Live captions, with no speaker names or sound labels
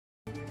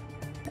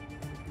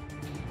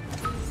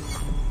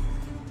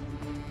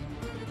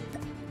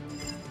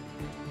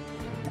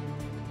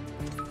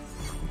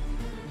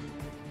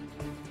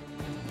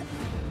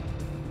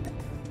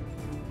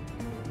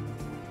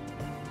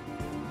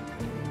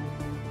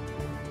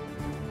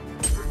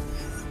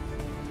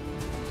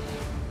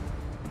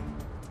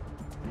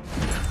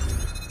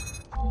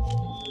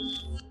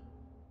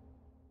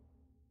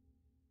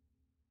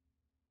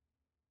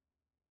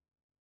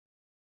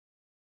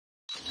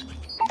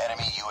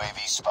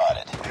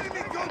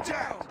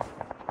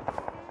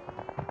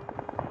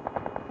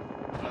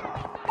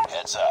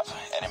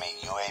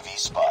UAV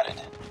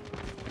spotted.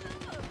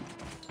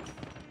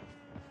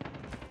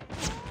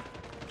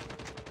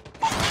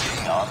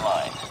 UAV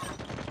online.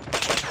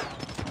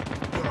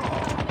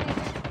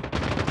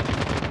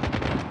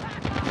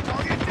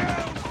 Target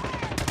down!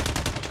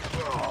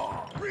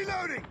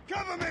 Reloading!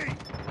 Cover me!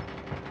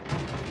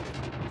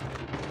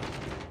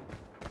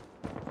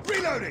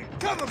 Reloading!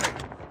 Cover me!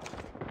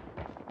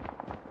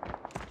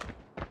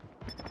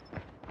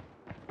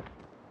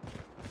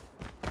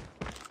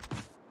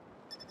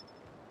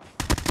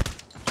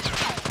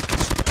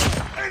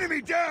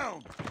 Enemy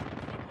down!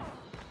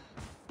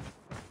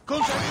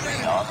 Contact with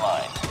enemy!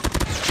 Online.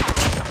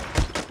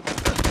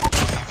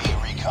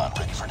 UAV recon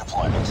ready for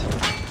deployment.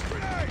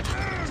 Grenade!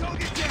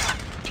 Target down!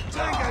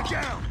 Tango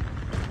down!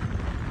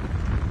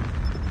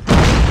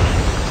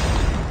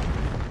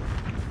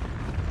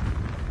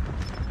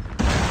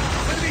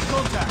 Enemy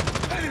contact!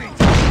 Enemy!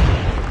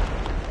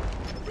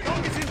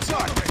 Target's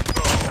inside!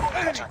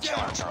 Enemy Hunter killer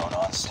down! drone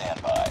on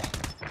standby.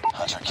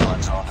 Hunter killer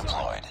drone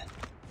deployed.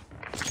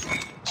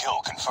 Kill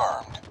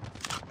confirmed.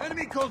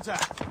 Enemy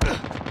contact!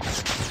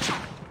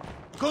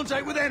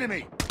 Contact with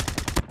enemy!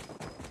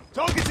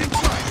 Target's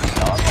inside!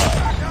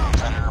 Online.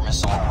 Predator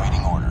missile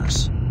awaiting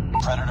orders.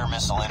 Predator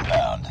missile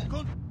inbound.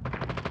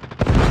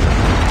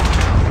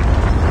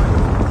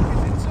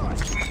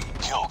 Target's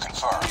inside! Kill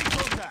confirmed.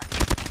 Contact!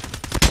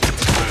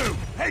 Boom!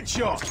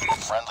 Headshot!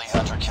 Friendly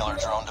hunter killer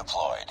drone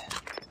deployed.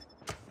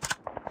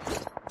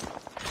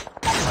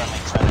 Friendly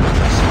predator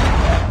missile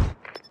inbound.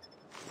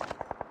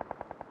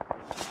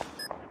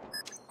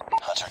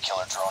 Hunter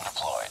killer drone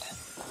deployed.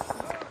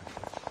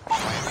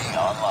 UAV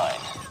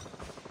online.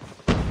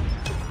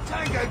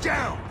 Tango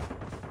down!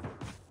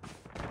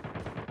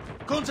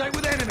 Contact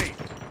with enemy!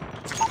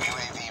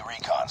 UAV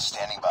recon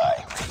standing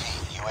by.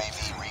 Repeat,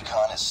 UAV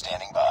recon is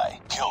standing by.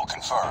 Kill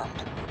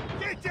confirmed.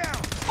 Get down!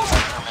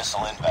 Predator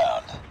missile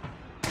inbound.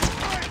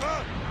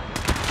 Sniper!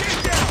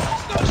 Get down!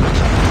 Hunter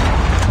killer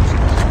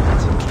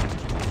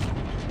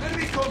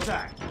Enemy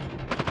contact!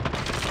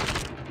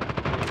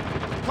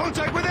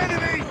 Contact with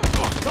enemy!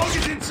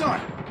 Target's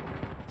inside!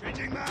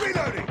 Changing mag!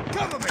 Reloading!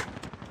 Cover me!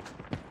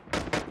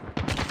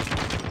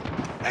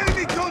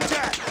 Enemy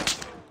contact!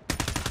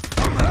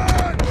 I'm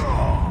hurt!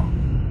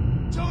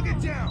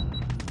 Target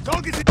down!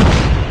 Target's in...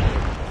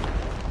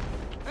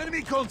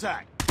 Enemy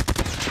contact!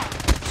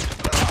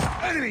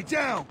 Enemy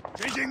down!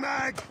 Changing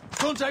mag!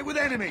 Contact with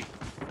enemy!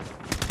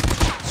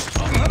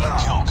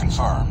 kill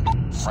confirmed.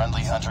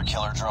 Friendly hunter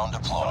killer drone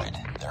deployed.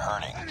 They're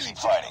hurting. Keep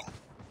fighting.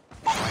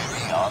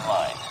 UAV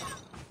online.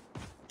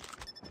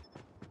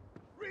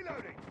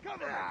 Reloading!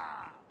 Cover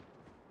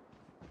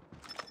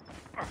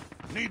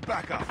me! Need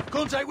backup.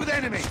 Contact with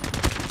enemy!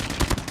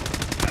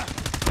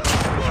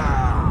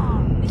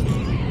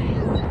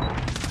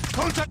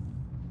 Contact!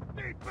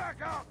 Need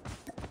backup!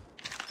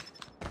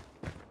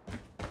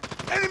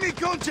 Enemy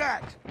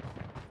contact!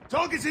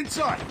 Target's in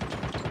sight!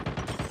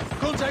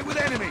 Contact with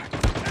enemy!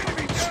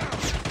 Enemy down!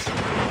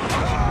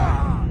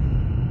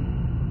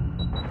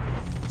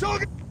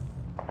 Target!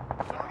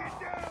 Target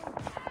down!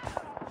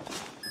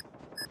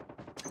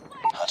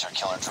 Hunter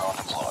killer drone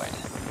deployed.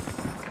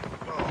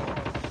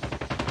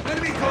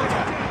 Enemy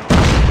contact!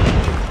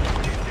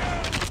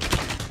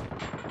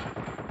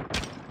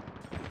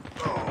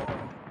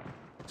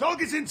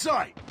 Target's in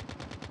sight!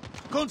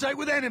 Contact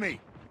with enemy!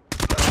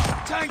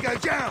 Tango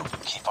down!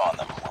 Keep on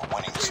them. We're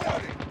winning this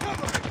one.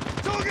 Cover me!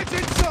 Target's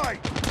in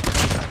sight!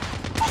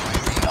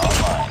 UAV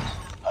online.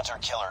 Hunter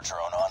killer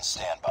drone on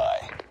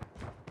standby.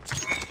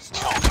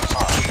 Kill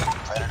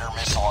confirmed. Predator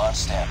missile on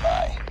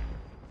standby.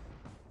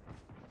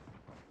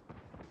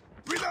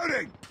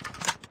 Reloading!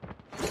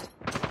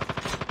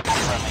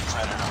 Friendly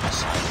predator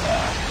missile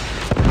inbound.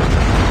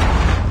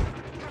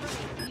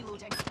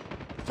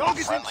 Target's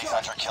in Friendly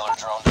sight! hunter killer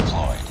drone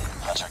deployed.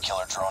 Hunter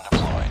killer drone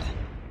deployed.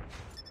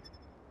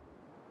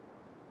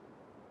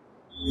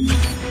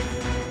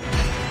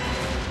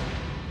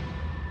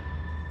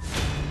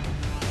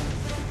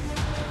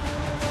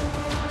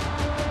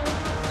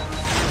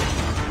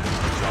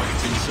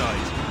 Target's in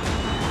sight!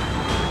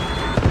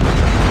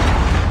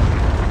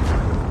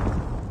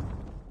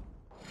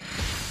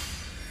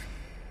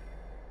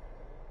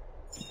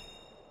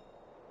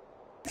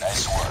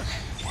 Nice work.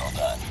 Well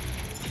done.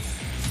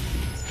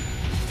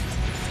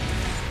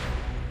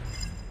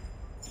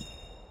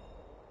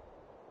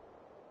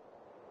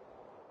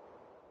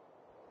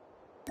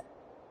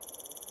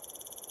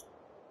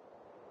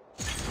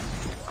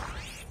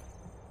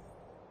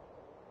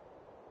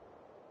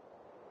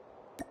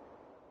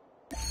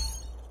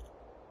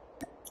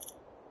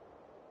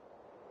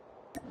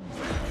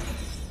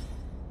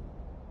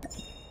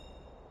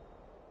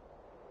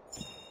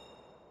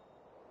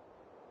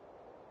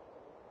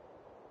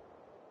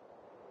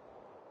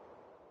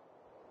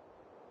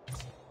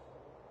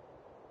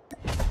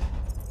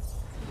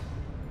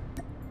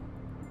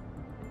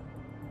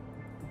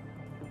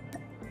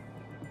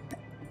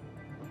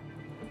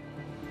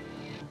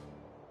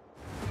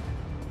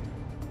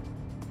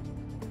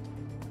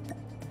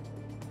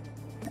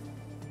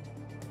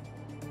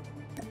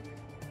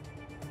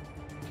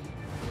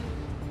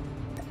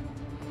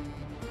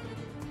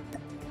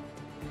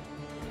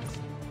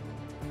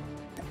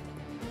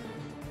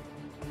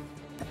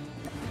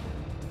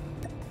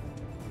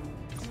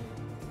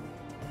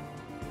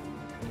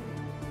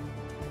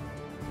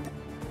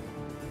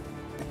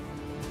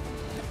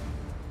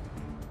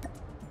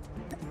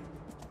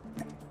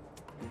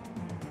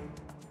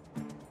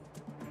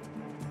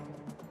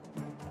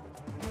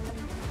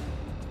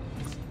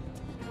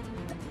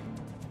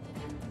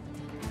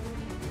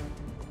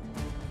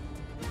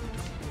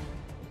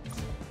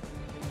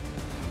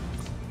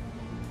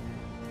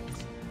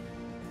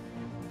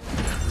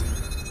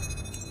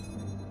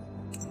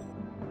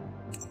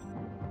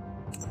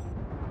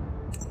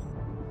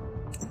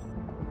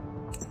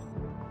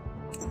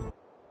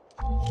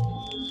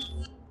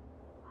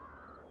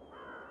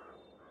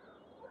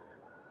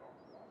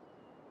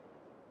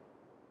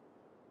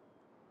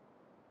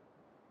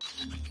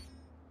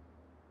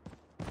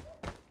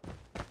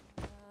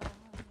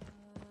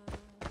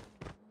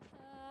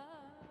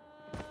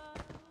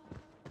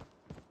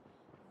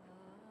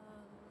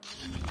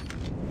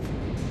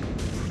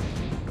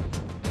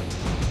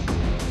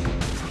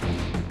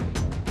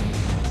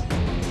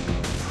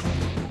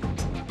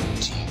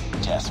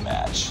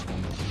 deathmatch.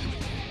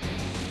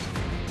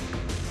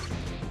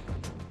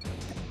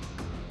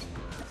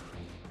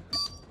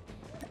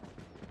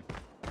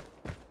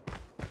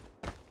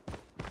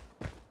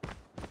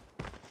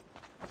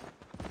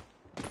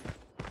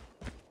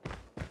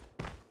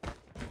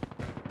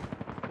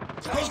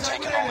 He's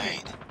taking the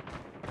lead.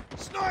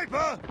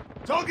 Sniper!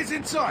 Target's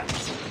in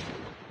sight!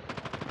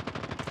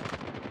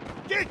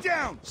 Get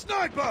down!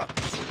 Sniper!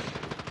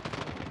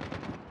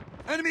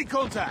 Enemy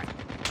contact!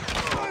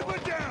 Sniper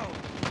down!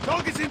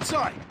 Target's in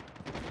sight!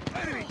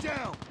 Enemy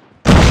down!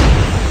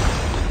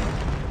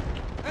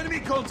 Enemy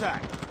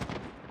contact!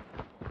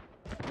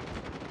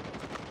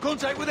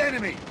 Contact with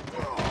enemy!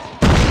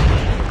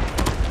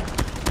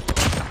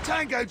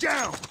 Tango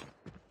down!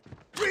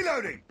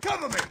 Reloading!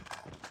 Cover me!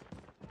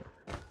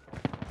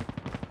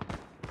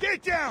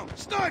 Get down!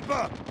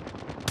 Sniper!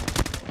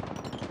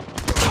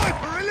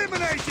 Sniper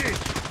eliminated!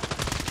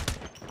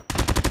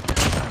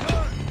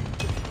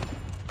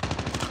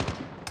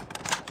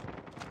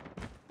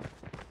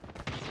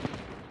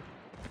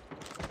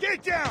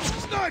 Get down!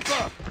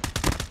 Sniper!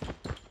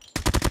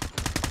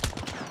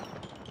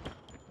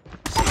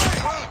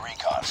 UAV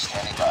recon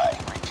standing by.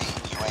 Repeat,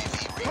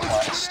 UAV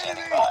recon is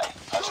standing by.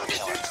 Hunter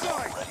killer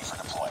drone ready for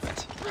deployment.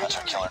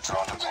 Hunter killer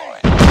drone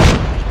deployed.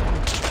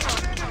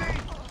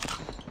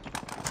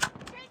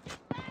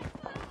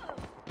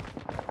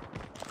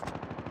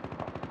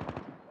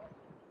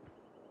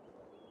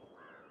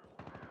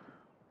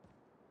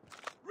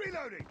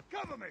 Reloading!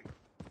 Cover me!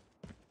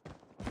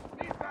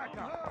 Need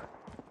backup!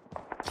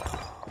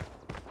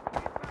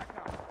 Need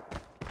backup!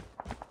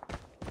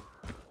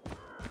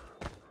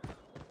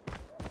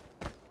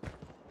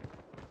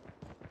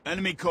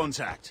 Enemy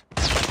contact!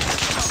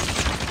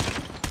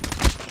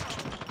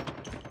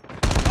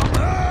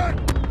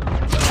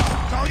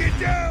 Target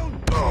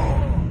down!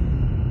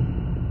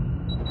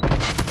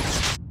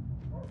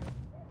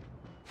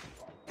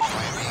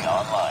 UAV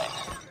online.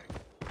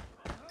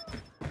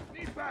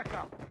 Need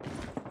backup!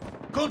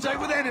 Contact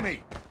with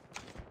enemy!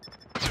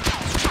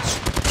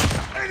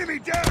 Enemy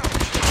down!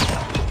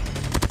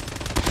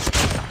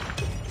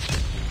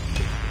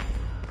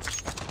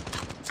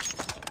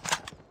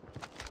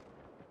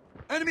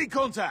 Enemy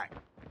contact!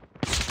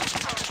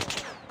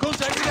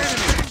 Contact with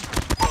enemy!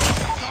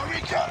 UAV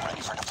recon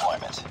ready for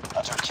deployment.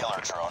 Hunter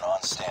killer drone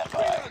on standby.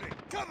 Reloading!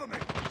 Cover me!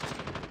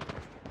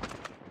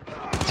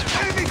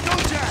 Enemy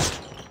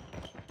contact!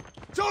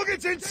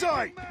 Target's in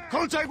sight!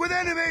 Contact with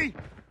enemy!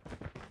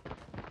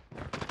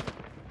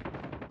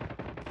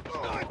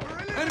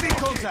 Enemy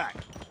contact!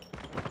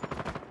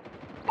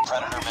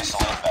 Predator missile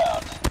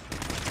inbound.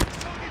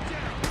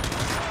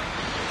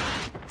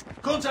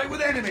 Contact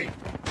with enemy!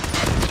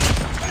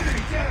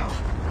 Enemy down!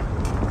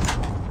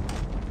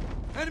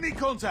 Enemy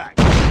contact!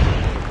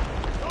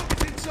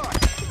 Target's in sight!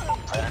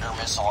 Predator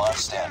missile on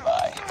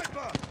standby.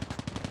 Sniper!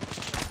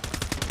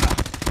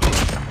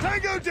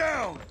 Tango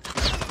down!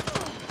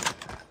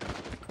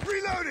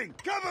 Reloading!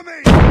 Cover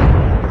me!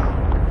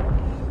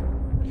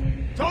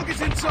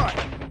 Target's in sight!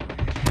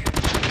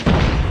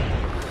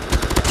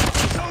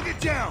 Target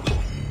down!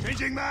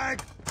 Changing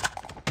mag!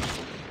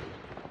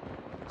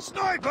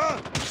 Sniper!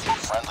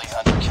 Friendly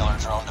hunter killer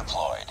drone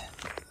deployed.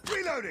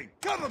 Reloading!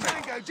 Cover me!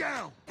 Tango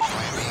down!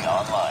 UAV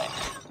online.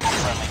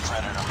 Friendly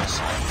predator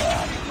missile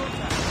inbound.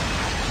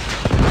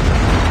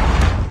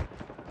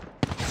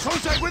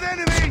 Contact with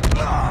enemy!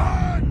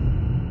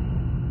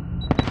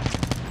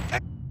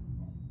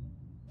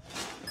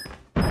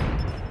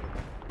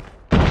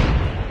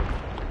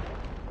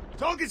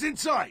 Target's in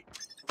sight!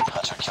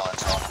 Hunter killer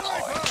drone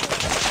deployed.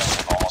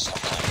 Objective almost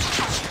complete.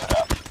 Keep it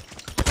up.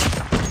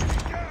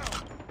 Down!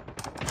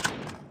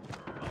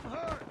 I'm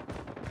hurt!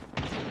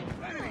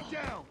 Enemy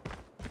down!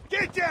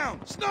 Get down!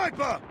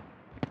 Sniper!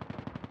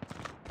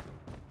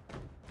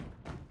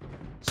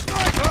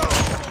 Sniper!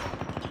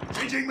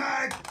 Changing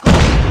mag!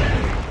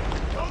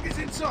 Target's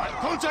in sight!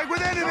 Contact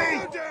with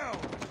enemy! Down!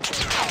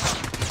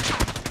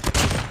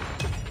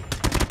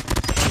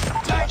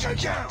 Hunter Tango killer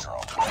down!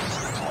 drone ready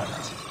for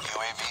deployment.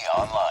 UAV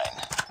online.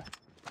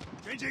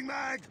 Changing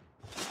mag!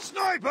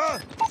 Sniper!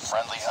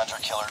 Friendly hunter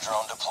killer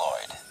drone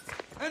deployed.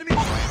 Enemy!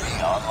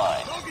 UAV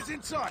online. Target's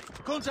in sight!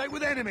 Contact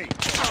with enemy!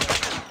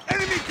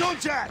 Enemy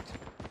contact!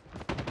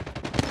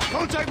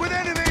 Contact with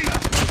enemy!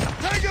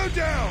 Tango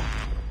down!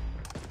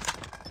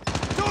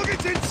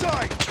 Target's in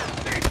sight!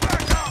 Need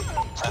backup!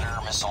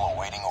 Predator missile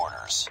awaiting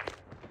orders.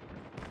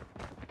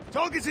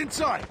 Target's in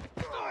sight!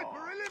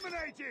 Sniper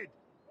eliminated!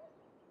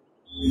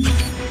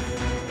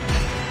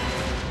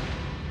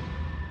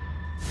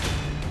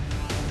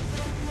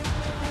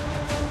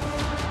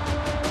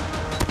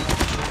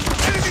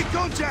 Enemy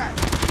contact!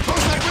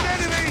 Contact with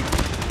enemy!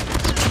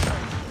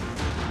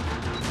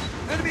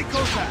 Enemy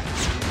contact!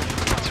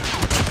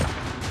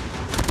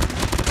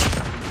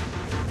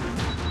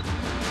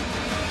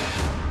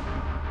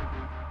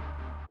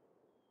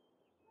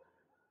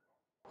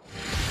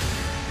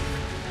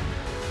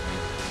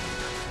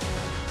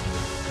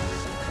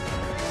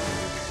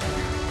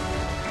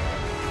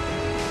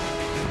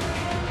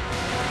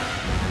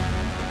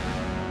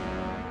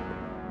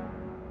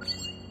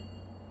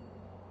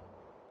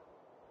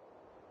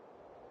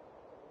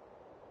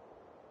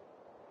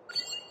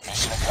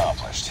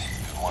 accomplished.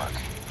 Good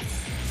work.